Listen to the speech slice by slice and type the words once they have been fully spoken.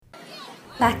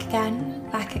Back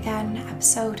again,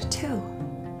 episode 2.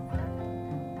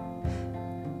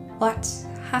 What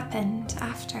happened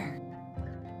after?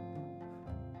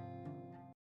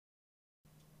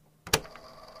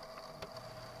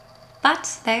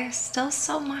 But there's still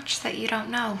so much that you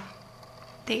don't know,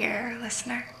 dear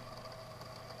listener.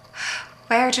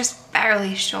 We're just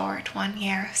barely short 1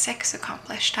 year of 6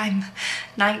 accomplished. I'm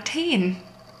 19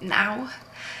 now.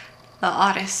 The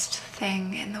oddest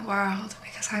thing in the world,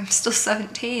 because I'm still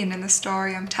 17 in the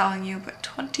story I'm telling you, but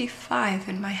 25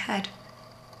 in my head.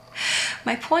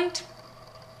 My point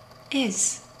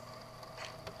is,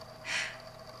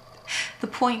 the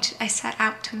point I set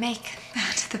out to make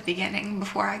at the beginning,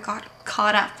 before I got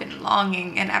caught up in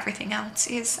longing and everything else,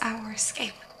 is our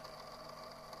escape.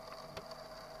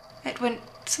 It went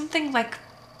something like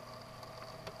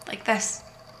this.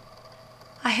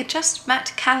 I had just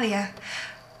met Kalia,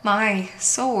 my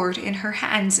sword in her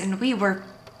hands, and we were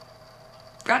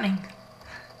running.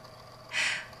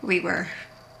 We were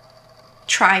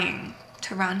trying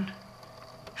to run,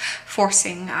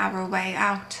 forcing our way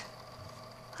out.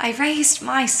 I raised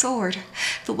my sword,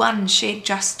 the one she'd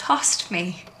just tossed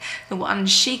me, the one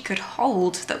she could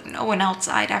hold, though no one else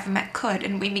I'd ever met could,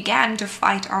 and we began to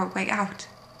fight our way out.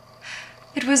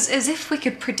 It was as if we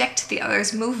could predict the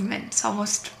other's movements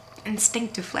almost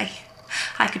instinctively.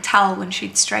 I could tell when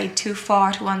she'd strayed too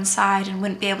far to one side and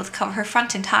wouldn't be able to cover her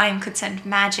front in time, could send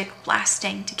magic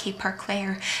blasting to keep her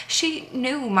clear. She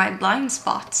knew my blind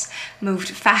spots, moved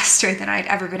faster than I'd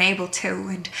ever been able to,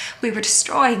 and we were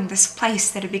destroying this place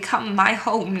that had become my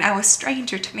home, now a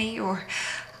stranger to me, or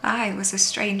I was a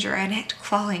stranger in it,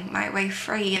 clawing my way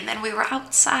free. And then we were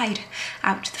outside,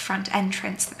 out the front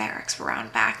entrance. The barracks were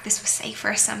round back. This was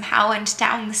safer somehow, and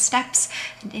down the steps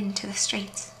and into the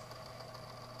streets.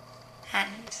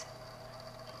 And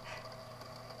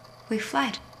we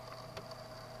fled.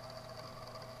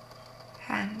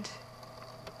 And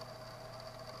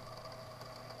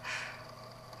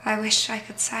I wish I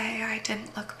could say I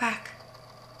didn't look back.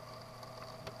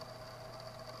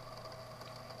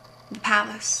 The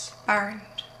palace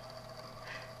burned.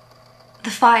 The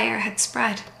fire had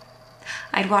spread.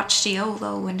 I'd watched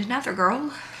Iolo and another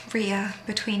girl, Rhea,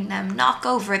 between them, knock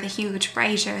over the huge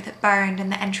brazier that burned in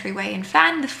the entryway and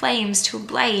fan the flames to a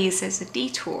blaze as a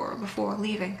detour before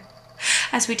leaving.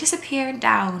 As we disappeared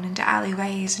down into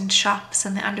alleyways and shops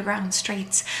and the underground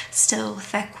streets, still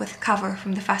thick with cover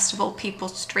from the festival, people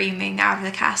streaming out of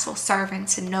the castle,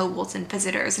 servants and nobles and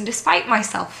visitors, and despite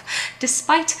myself,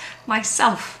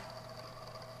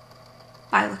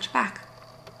 I looked back.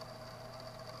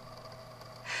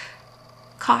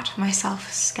 Caught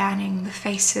myself scanning the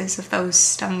faces of those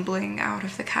stumbling out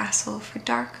of the castle for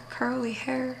dark curly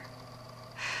hair.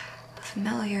 A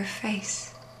familiar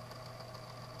face.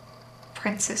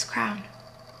 Prince's crown.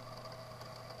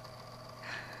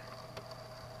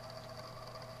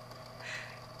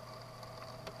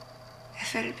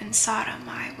 If it had been Sodom,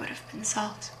 I would have been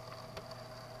salt.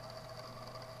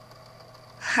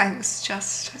 I was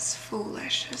just as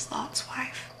foolish as Lot's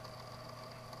wife.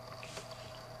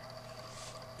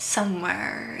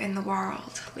 Somewhere in the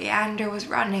world, Leander was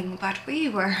running, but we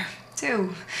were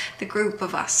too. The group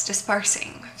of us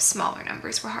dispersing. Smaller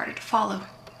numbers were harder to follow.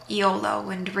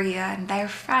 Iolo and Rhea and their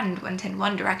friend went in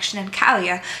one direction, and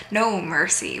Kalia, no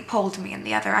mercy, pulled me in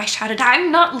the other. I shouted,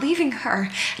 "I'm not leaving her,"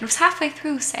 and was halfway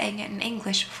through saying it in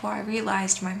English before I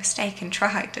realized my mistake and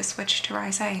tried to switch to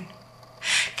Ryzane.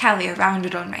 Kalia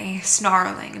rounded on me,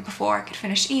 snarling, and before I could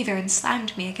finish either, and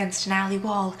slammed me against an alley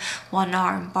wall, one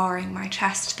arm barring my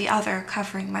chest, the other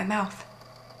covering my mouth.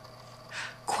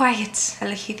 "Quiet,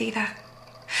 Elegidida.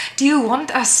 Do you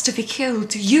want us to be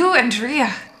killed? You and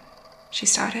Rhea?" She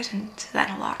started, and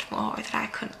then a lot more that I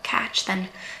couldn't catch, then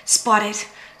spotted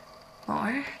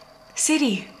more.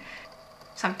 "City."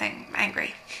 Something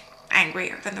angry.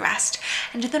 Angrier than the rest,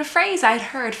 and then a phrase I'd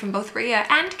heard from both Rhea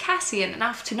and Cassian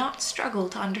enough to not struggle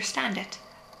to understand it.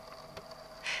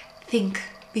 "Think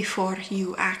before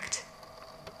you act."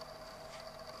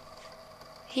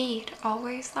 He'd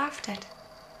always laughed it.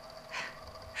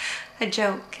 A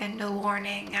joke and a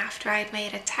warning after I'd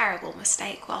made a terrible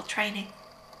mistake while training.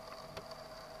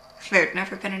 There'd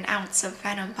never been an ounce of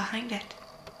venom behind it.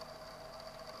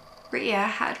 Rhea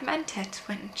had meant it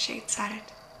when she'd said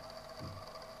it.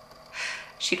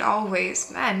 She'd always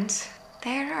meant,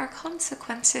 there are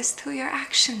consequences to your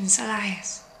actions,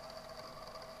 Elias.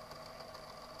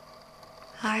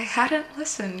 I hadn't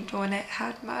listened when it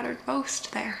had mattered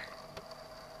most there.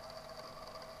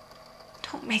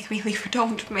 "Don't make me leave her,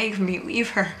 don't make me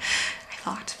leave her," I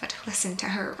thought, but listened to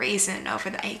her reason over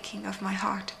the aching of my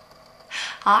heart.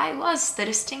 I was the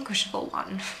distinguishable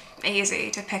one,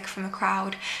 easy to pick from the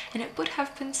crowd, and it would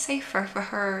have been safer for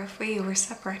her if we were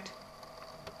separate.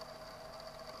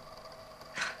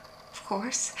 Of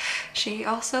course, she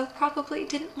also probably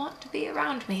didn't want to be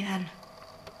around me then.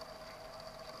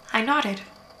 I nodded,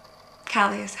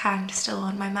 Callia's hand still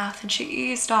on my mouth, and she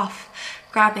eased off,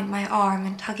 grabbing my arm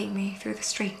and tugging me through the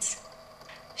streets.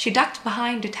 She ducked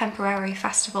behind a temporary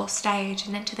festival stage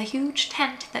and into the huge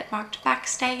tent that marked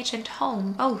backstage and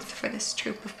home both for this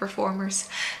troupe of performers,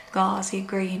 gauzy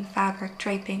green fabric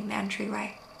draping the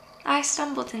entryway. I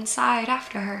stumbled inside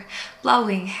after her,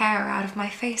 blowing hair out of my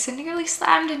face, and nearly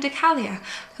slammed into Callia,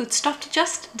 who'd stopped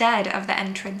just dead of the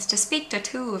entrance to speak to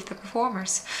two of the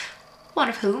performers, one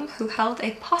of whom who held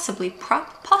a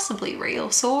possibly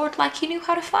real sword like he knew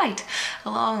how to fight,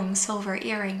 a long silver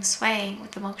earring swaying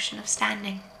with the motion of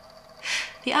standing.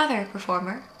 The other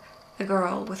performer, the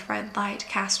girl with red light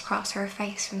cast across her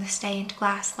face from the stained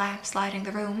glass lamps lighting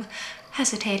the room,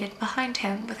 hesitated behind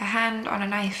him with a hand on a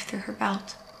knife through her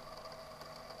belt.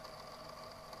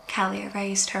 Callia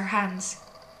raised her hands,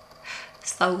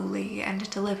 slowly and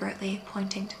deliberately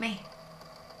pointing to me.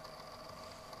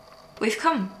 "We've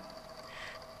come.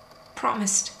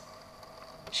 Promised,"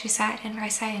 she said in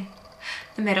Raisayan,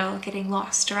 the middle getting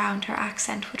lost around her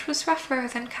accent, which was rougher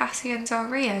than Cassian's or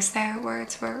Ria's. Their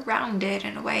words were rounded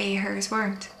in a way hers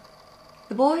weren't.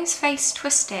 The boy's face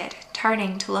twisted,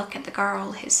 turning to look at the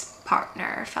girl, his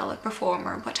partner, fellow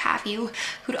performer, what have you,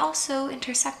 who'd also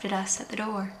intercepted us at the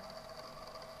door.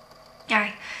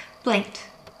 I blinked,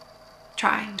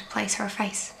 trying to place her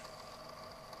face.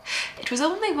 It was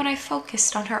only when I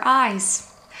focused on her eyes,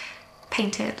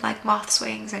 painted like moth's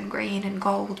wings in green and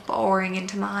gold, boring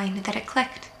into mine, that it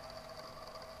clicked.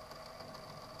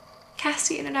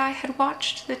 Cassian and I had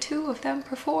watched the two of them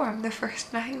perform the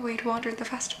first night we'd wandered the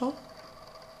festival,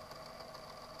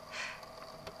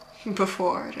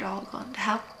 before it had all gone to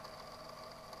hell.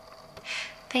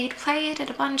 They'd played at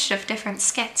a bunch of different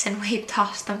skits, and we'd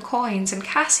tossed them coins, and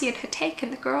Cassian had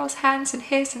taken the girl's hands in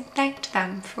his and thanked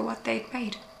them for what they'd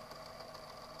made.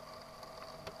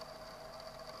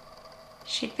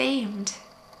 She'd beamed,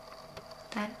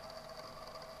 then.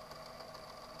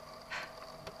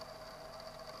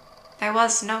 There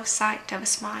was no sight of a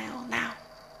smile now.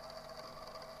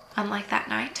 Unlike that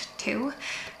night, too,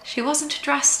 she wasn't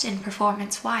dressed in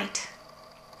performance white.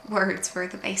 Words were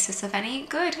the basis of any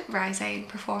good Raisayan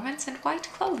performance, and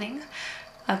white clothing,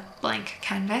 a blank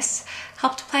canvas,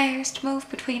 helped players to move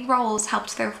between roles,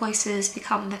 helped their voices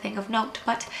become the thing of note,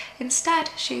 but instead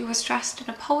she was dressed in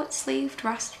a poet-sleeved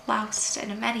rust blouse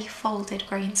and a many-folded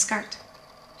green skirt.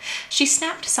 She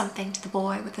snapped something to the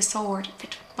boy with the sword.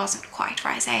 It wasn't quite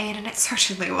Raisayan, and it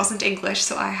certainly wasn't English,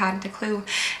 so I hadn't a clue,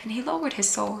 and he lowered his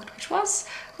sword, which was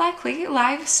likely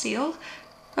live steel,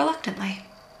 reluctantly.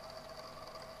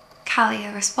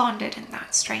 Callia responded in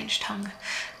that strange tongue,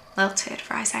 lilted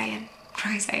Raisayan.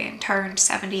 Raisayan turned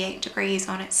 78 degrees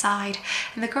on its side,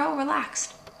 and the girl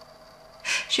relaxed.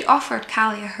 She offered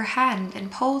Callia her hand and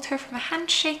pulled her from a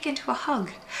handshake into a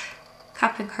hug,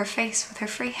 cupping her face with her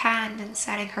free hand and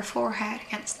setting her forehead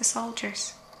against the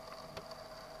soldier's.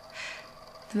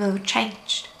 The mood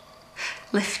changed,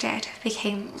 lifted,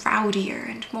 became rowdier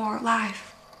and more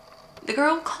alive. The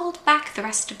girl called back the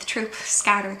rest of the troop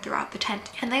scattered throughout the tent,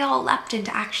 and they all leapt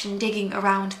into action, digging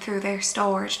around through their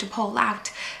storage to pull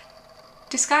out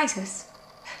disguises.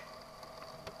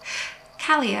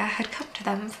 Callia had come to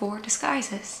them for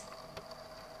disguises.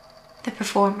 The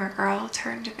performer girl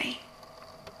turned to me.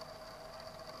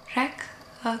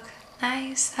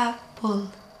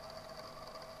 "Recognizable,"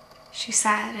 she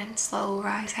said in slow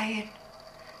Raisayan,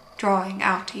 drawing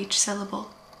out each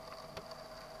syllable.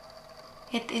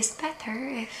 "It is better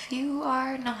if you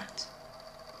are not."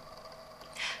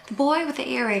 The boy with the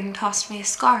earring tossed me a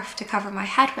scarf to cover my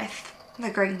head with, the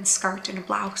green skirt and a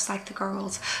blouse like the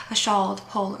girl's, a shawl to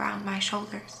pull around my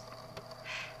shoulders.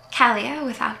 Callia,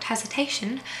 without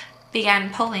hesitation,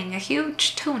 began pulling a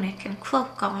huge tunic and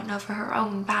cloak on over her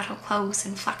own battle clothes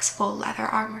and flexible leather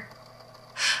armor.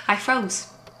 I froze.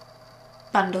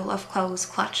 Bundle of clothes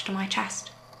clutched to my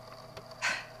chest.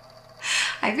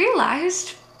 I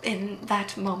realized in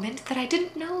that moment that I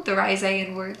didn't know the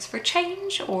Raisayan words for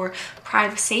change or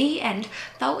privacy, and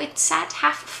though it sat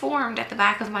half-formed at the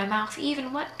back of my mouth,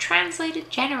 even what translated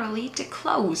generally to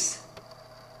clothes.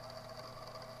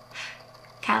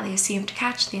 Callia seemed to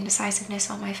catch the indecisiveness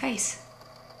on my face.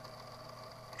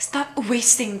 "Stop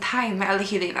wasting time,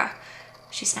 Elihiliva,"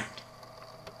 she snapped.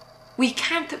 "We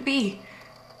can't be,"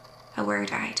 a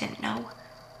word I didn't know,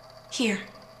 "here."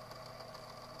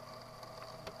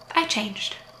 I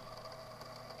changed.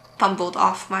 fumbled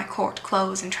off my court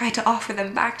clothes and tried to offer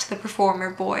them back to the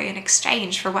performer boy in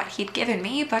exchange for what he'd given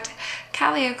me, but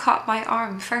Kalia caught my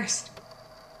arm first.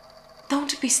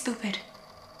 "Don't be stupid."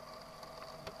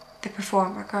 The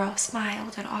performer girl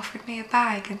smiled and offered me a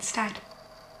bag instead.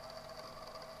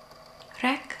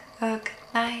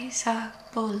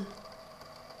 "Recognizable,"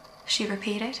 she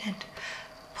repeated and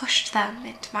pushed them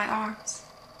into my arms.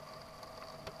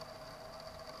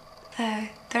 "The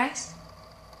dress?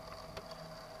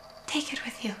 Take it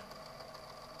with you."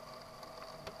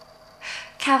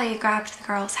 Callie grabbed the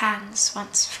girl's hands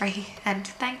once free and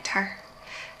thanked her,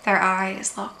 their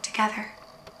eyes locked together.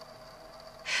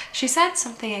 She said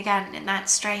something again in that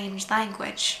strange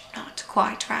language, not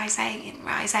quite risé and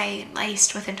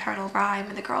laced with internal rhyme,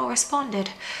 and the girl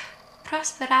responded,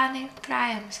 "Prosperani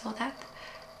triam soldat,"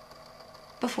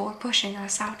 before pushing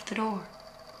us out the door.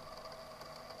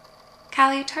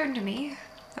 Callie turned to me,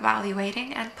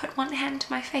 evaluating, and put one hand to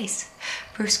my face,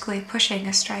 brusquely pushing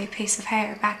a stray piece of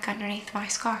hair back underneath my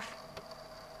scarf.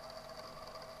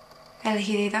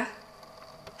 "Elegida,"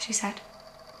 she said.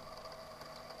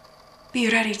 "Be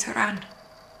ready to run."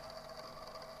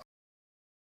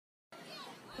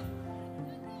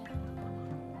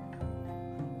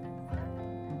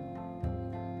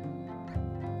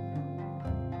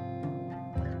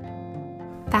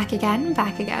 Back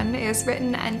Again is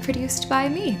written and produced by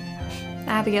me,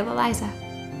 Abigail Eliza.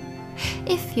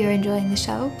 If you're enjoying the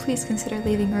show, please consider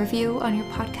leaving a review on your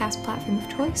podcast platform of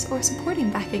choice or supporting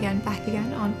Back Again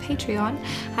on Patreon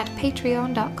at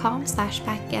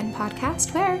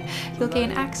patreon.com/backagainpodcast, where you'll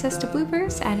gain access to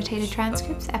bloopers, annotated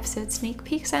transcripts, episode sneak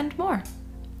peeks, and more.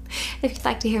 If you'd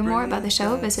like to hear more about the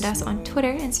show, visit us on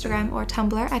Twitter, Instagram, or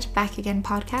Tumblr at Back Again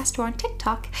Podcast, or on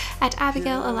TikTok at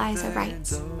Abigail Eliza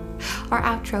Writes. Our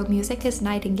outro music is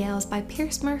Nightingales by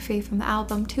Pierce Murphy from the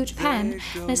album To Japan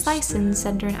and is licensed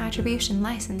under an attribution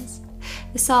license.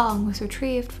 The song was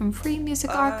retrieved from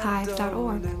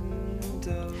freemusicarchive.org.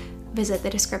 Visit the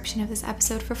description of this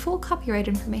episode for full copyright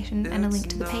information and a link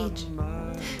to the page.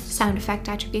 Sound effect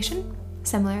attribution,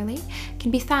 similarly,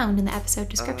 can be found in the episode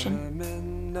description.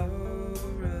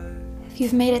 If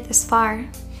you've made it this far,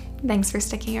 thanks for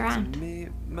sticking around.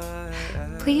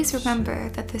 Please remember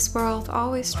that this world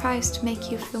always tries to make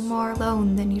you feel more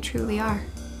alone than you truly are.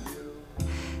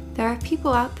 There are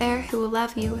people out there who will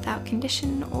love you without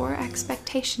condition or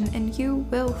expectation, and you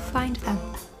will find them.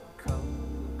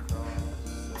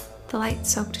 The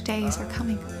light-soaked days are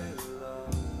coming.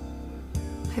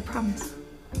 I promise.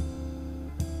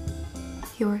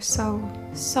 You are so,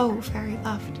 so very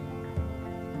loved.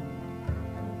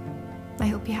 I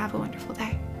hope you have a wonderful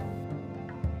day.